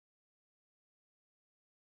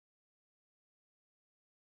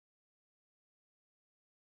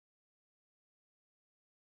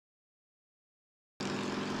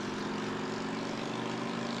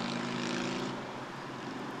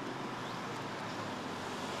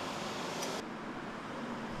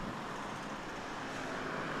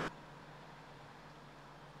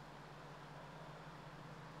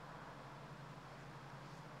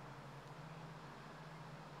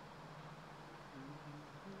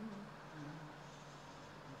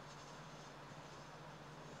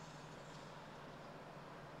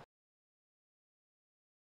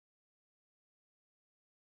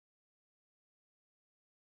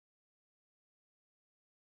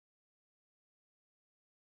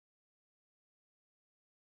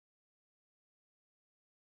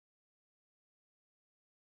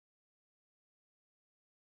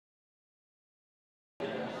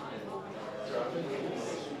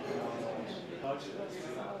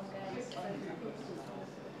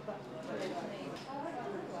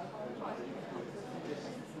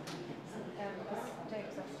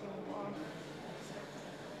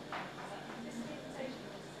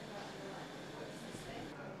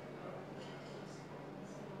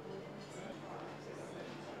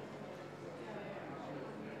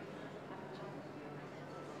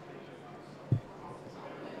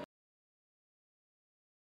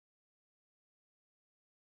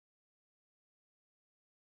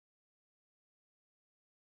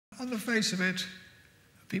On the face of it,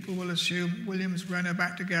 people will assume Williams, Renault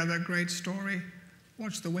back together, great story,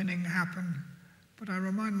 watch the winning happen. But I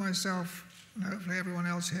remind myself, and hopefully everyone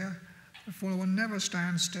else here, that Formula One never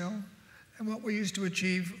stands still. And what we used to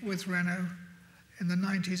achieve with Renault in the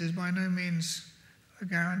 90s is by no means a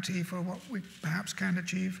guarantee for what we perhaps can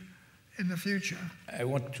achieve in the future. I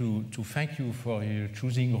want to thank you for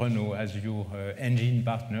choosing Renault as your engine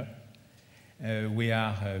partner. We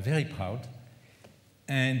are very proud.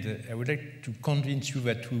 And I would like to convince you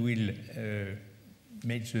that we will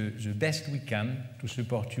make the best we can to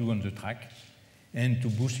support you on the track and to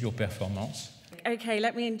boost your performance. Okay,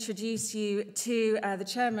 let me introduce you to the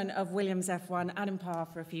chairman of Williams F1, Adam Parr,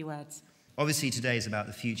 for a few words. Obviously, today is about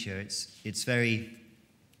the future. It's very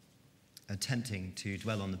tempting to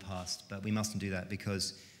dwell on the past, but we mustn't do that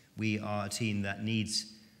because we are a team that needs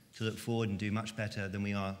to look forward and do much better than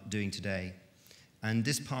we are doing today. And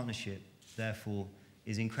this partnership, therefore,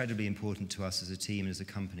 is incredibly important to us as a team and as a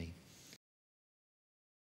company.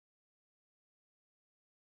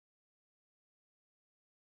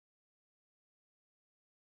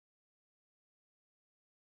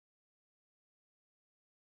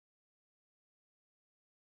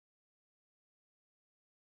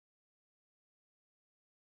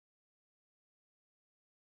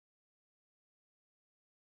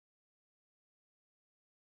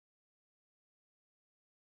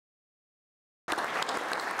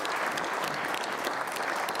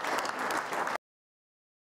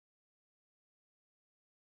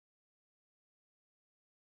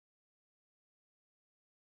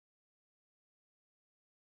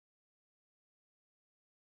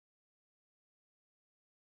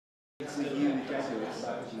 The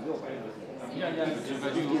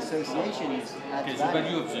association is the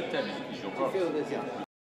value of the term is your problem.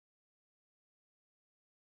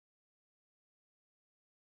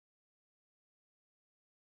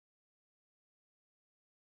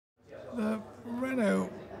 The Renault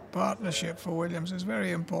partnership for Williams is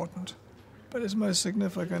very important, but its most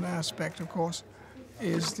significant aspect, of course,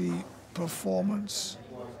 is the performance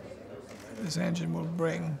this engine will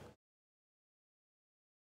bring.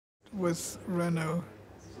 With Renault,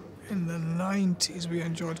 in the 90s we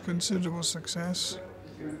enjoyed considerable success,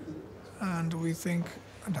 and we think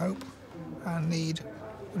and hope and we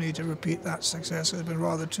need to repeat that success. It's been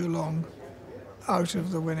rather too long out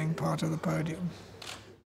of the winning part of the podium.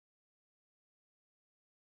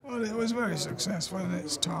 Well, it was very successful in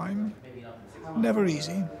its time. Never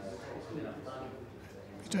easy.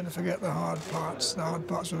 You tend to forget the hard parts. The hard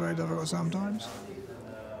parts were very difficult sometimes.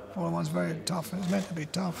 Formula One's very tough, and it's meant to be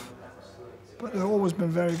tough. But there have always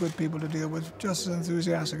been very good people to deal with, just as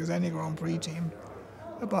enthusiastic as any Grand Prix team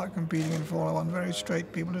about competing in Formula One. Very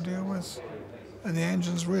straight people to deal with. And the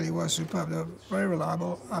engines really were superb. They were very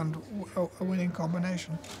reliable and a winning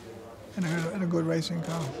combination in a good racing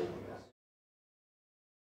car.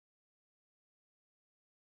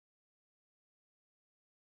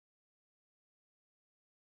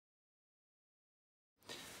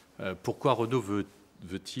 Pourquoi Renault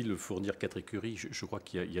veut-il fournir 4 écuries? Je crois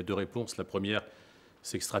qu'il y a deux réponses. La première,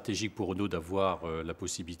 c'est stratégique pour Renault d'avoir la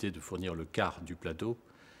possibilité de fournir le quart du plateau,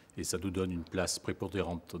 et ça nous donne une place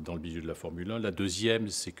prépondérante dans le milieu de la Formule 1. La deuxième,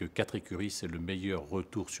 c'est que 4 écuries, c'est le meilleur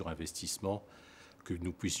retour sur investissement que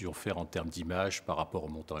nous puissions faire en termes d'image par rapport au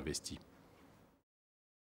montant investi.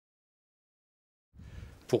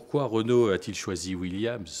 Pourquoi Renault a-t-il choisi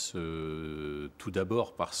Williams? Tout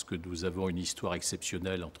d'abord parce que nous avons une histoire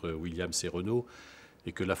exceptionnelle entre Williams et Renault,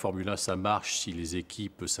 et que la Formule 1, ça marche si les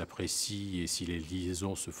équipes s'apprécient et si les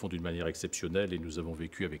liaisons se font d'une manière exceptionnelle, et nous avons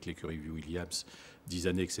vécu avec l'écurie Williams 10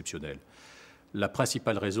 années exceptionnelles. La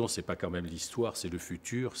principale raison, ce n'est pas quand même l'histoire, c'est le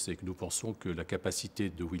futur, c'est que nous pensons que la capacité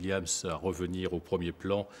de Williams à revenir au premier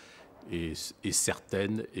plan est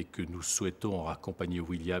certaine, et que nous souhaitons accompagner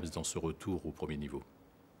Williams dans ce retour au premier niveau.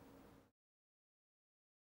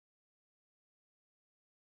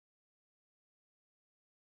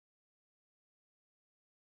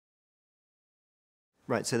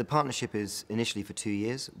 Right, so the partnership is initially for 2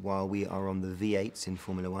 years while we are on the V8s in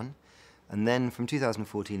Formula One. And then from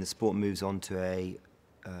 2014, the sport moves on to a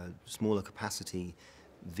smaller capacity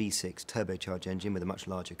V6 turbocharged engine with a much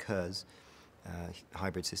larger KERS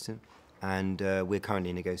hybrid system, and we're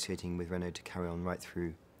currently negotiating with Renault to carry on right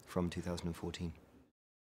through from 2014.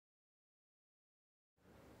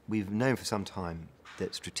 We've known for some time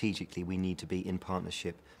that strategically we need to be in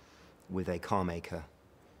partnership with a car maker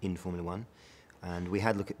in Formula One, and we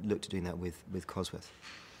had looked at doing that with Cosworth.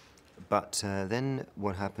 But then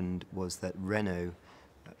what happened was that Renault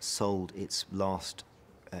sold its last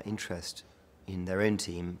interest in their own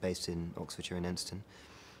team based in Oxfordshire and Enston,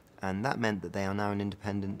 and that meant that they are now an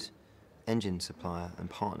independent engine supplier and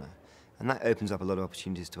partner, and that opens up a lot of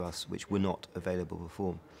opportunities to us which were not available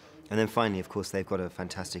before. And then finally, of course, they've got a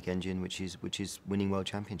fantastic engine which is winning world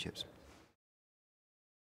championships.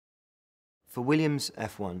 For Williams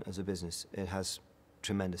F1 as a business, it has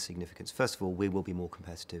tremendous significance. First of all, we will be more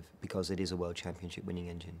competitive because it is a world championship winning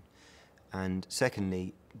engine. And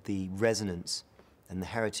secondly, the resonance and the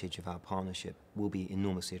heritage of our partnership will be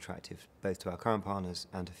enormously attractive, both to our current partners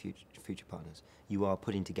and to future partners. You are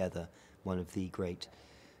putting together one of the great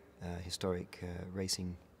historic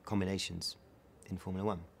racing combinations in Formula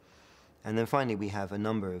One. And then finally, we have a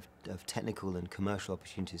number of technical and commercial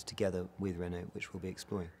opportunities together with Renault, which we'll be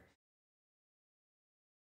exploring.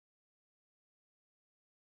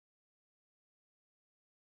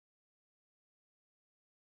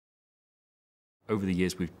 Over the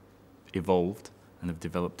years, we've evolved and have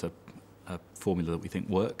developed a formula that we think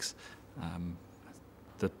works.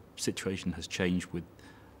 The situation has changed with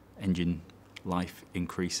engine life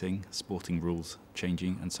increasing, sporting rules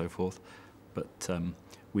changing, and so forth. But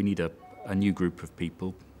we need a new group of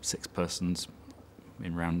people, 6 persons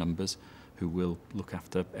in round numbers, who will look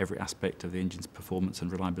after every aspect of the engine's performance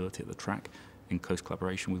and reliability at the track in close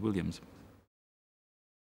collaboration with Williams.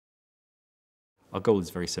 Our goal is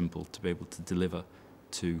very simple: to be able to deliver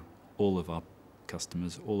to all of our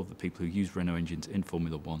customers, all of the people who use Renault engines in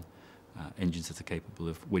Formula One, engines that are capable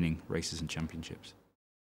of winning races and championships.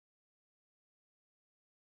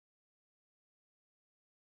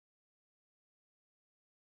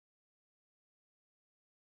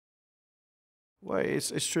 Well,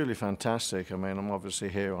 it's truly fantastic. I mean, I'm obviously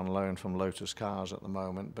here on loan from Lotus Cars at the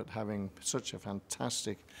moment, but having such a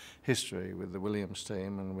fantastic history with the Williams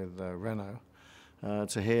team and with Renault,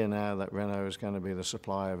 to hear now that Renault is going to be the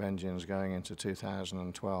supplier of engines going into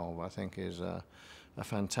 2012, I think is a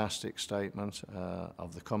fantastic statement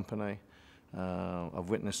of the company. I've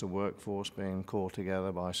witnessed the workforce being called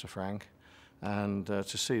together by Sir Frank, and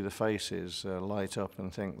to see the faces light up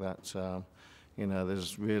and think that you know,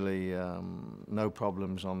 there's really no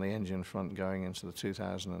problems on the engine front going into the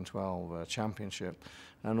 2012 championship,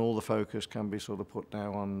 and all the focus can be sort of put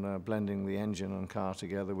now on blending the engine and car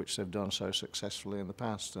together, which they've done so successfully in the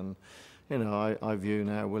past. And you know, I view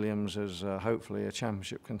now Williams as hopefully a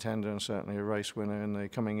championship contender and certainly a race winner in the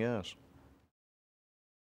coming years.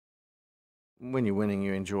 When you're winning,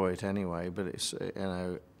 you enjoy it anyway, but it's, you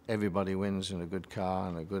know, everybody wins in a good car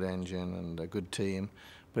and a good engine and a good team,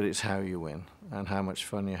 but it's how you win and how much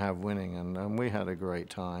fun you have winning. And we had a great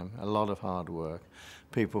time, a lot of hard work.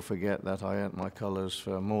 People forget that I earned my colours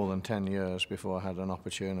for more than 10 years before I had an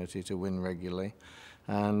opportunity to win regularly.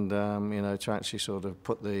 And, you know, to actually sort of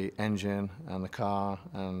put the engine and the car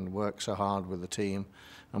and work so hard with the team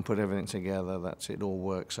and put everything together that it all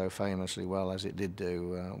worked so famously well as it did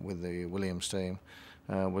do with the Williams team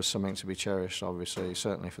was something to be cherished, obviously,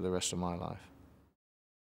 certainly for the rest of my life.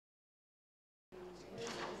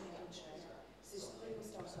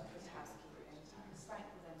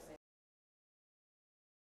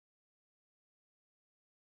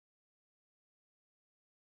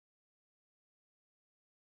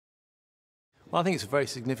 Well, I think it's a very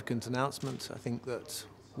significant announcement. I think that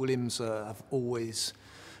Williams have always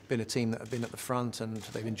been a team that have been at the front, and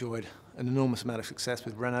they've enjoyed an enormous amount of success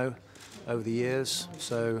with Renault over the years.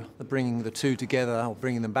 So bringing the two together, or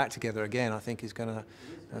bringing them back together again, I think is going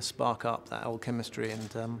to spark up that old chemistry,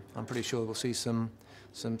 and I'm pretty sure we'll see some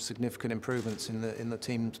significant improvements in the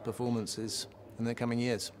team's performances in the coming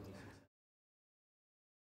years.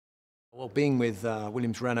 Well, being with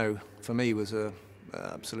Williams Renault for me was a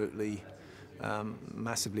absolutely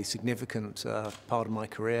massively significant part of my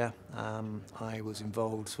career. I was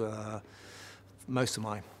involved, most of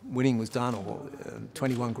my winning was done, or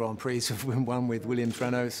 21 Grand Prix have been won with Williams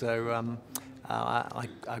Renault, so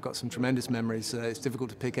I got some tremendous memories. It's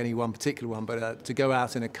difficult to pick any one particular one, but to go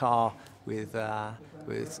out in a car with a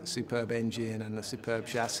superb engine and a superb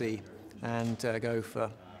chassis and go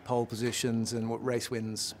for pole positions and what race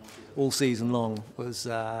wins all season long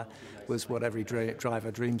was what every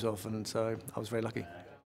driver dreams of, and so I was very lucky.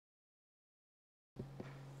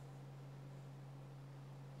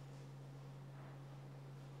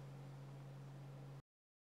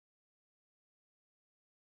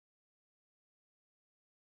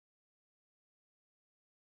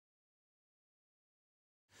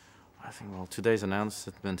 think, well, today's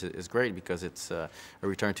announcement is great because it's a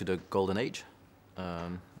return to the golden age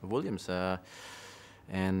of Williams.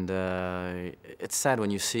 And it's sad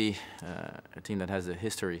when you see a team that has the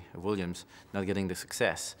history of Williams not getting the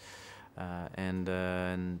success. And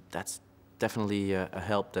that's definitely a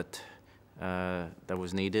help that that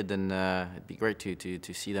was needed, and it'd be great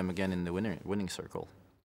to see them again in the winning circle.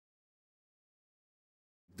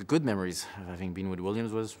 The good memories of having been with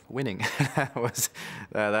Williams was winning.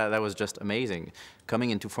 that was just amazing. Coming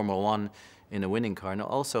into Formula One in a winning car, and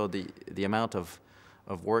also the amount of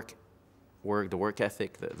work, the work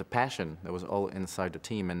ethic, the passion that was all inside the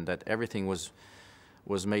team, and that everything was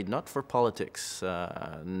made not for politics,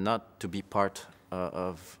 not to be part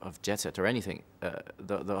of jet set or anything.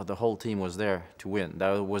 The whole team was there to win.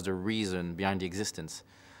 That was the reason behind the existence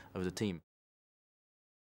of the team.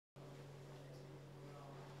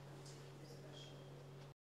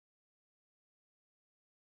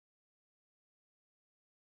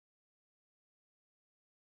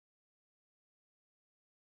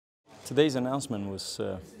 Today's announcement was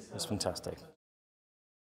fantastic.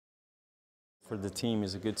 For the team,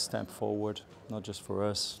 is a good step forward, not just for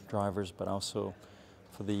us drivers, but also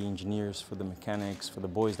for the engineers, for the mechanics, for the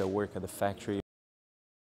boys that work at the factory.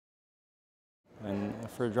 And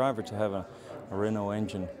for a driver to have a Renault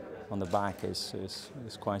engine on the back is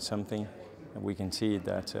quite something. And we can see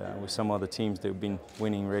that with some other teams, they've been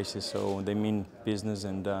winning races, so they mean business,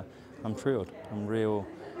 and I'm thrilled. I'm real.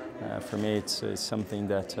 For me, it's something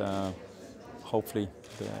that hopefully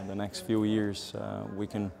the next few years we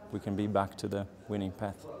can be back to the winning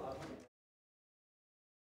path.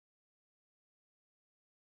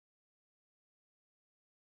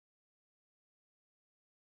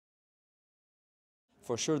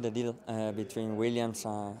 For sure, the deal between Williams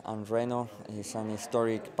and Renault is an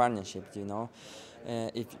historic partnership. You know,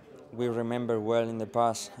 if we remember well in the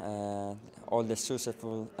past, all the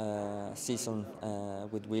successful season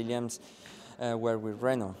with Williams were with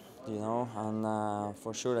Renault. You know, and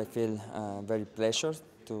for sure I feel very pleasure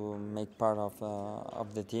to make part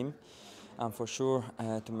of the team, and for sure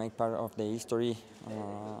to make part of the history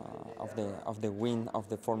of the win of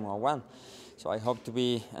the Formula One. So I hope to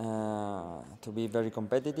be very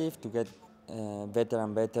competitive, to get better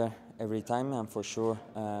and better every time, and for sure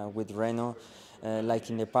with Renault, like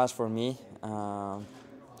in the past for me,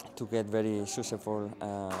 to get very successful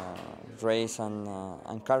race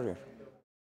and career.